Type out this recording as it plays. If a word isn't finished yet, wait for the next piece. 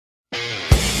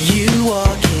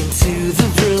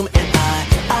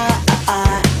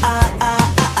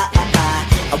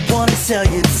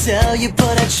tell you,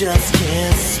 but I just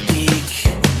can't speak.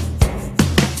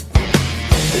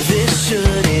 This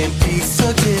shouldn't be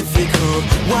so difficult.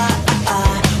 Why?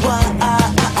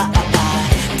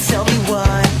 Tell me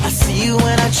why. I see you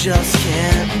and I just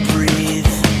can't breathe.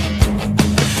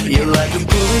 You're like a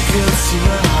bullet girl to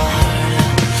my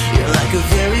heart. You're like a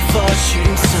very far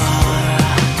shooting star,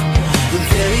 the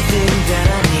very thing that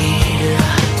I need.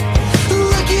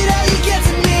 Look at how you get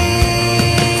to me.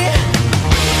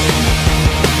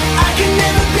 I can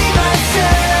never be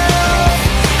myself.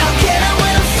 How can I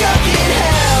when I'm stuck in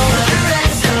hell?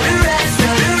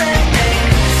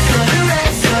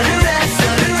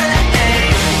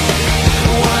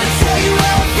 Wanna tell you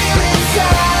how I feel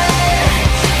inside,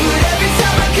 but every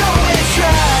time I go and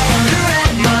try.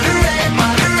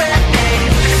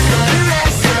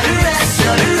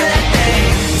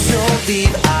 Don't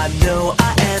leave, I know I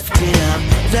effed it up.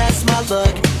 That's my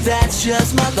luck, that's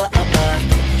just my luck.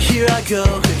 Here I go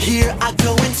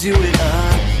and do it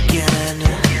again.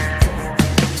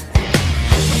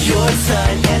 Your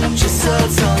side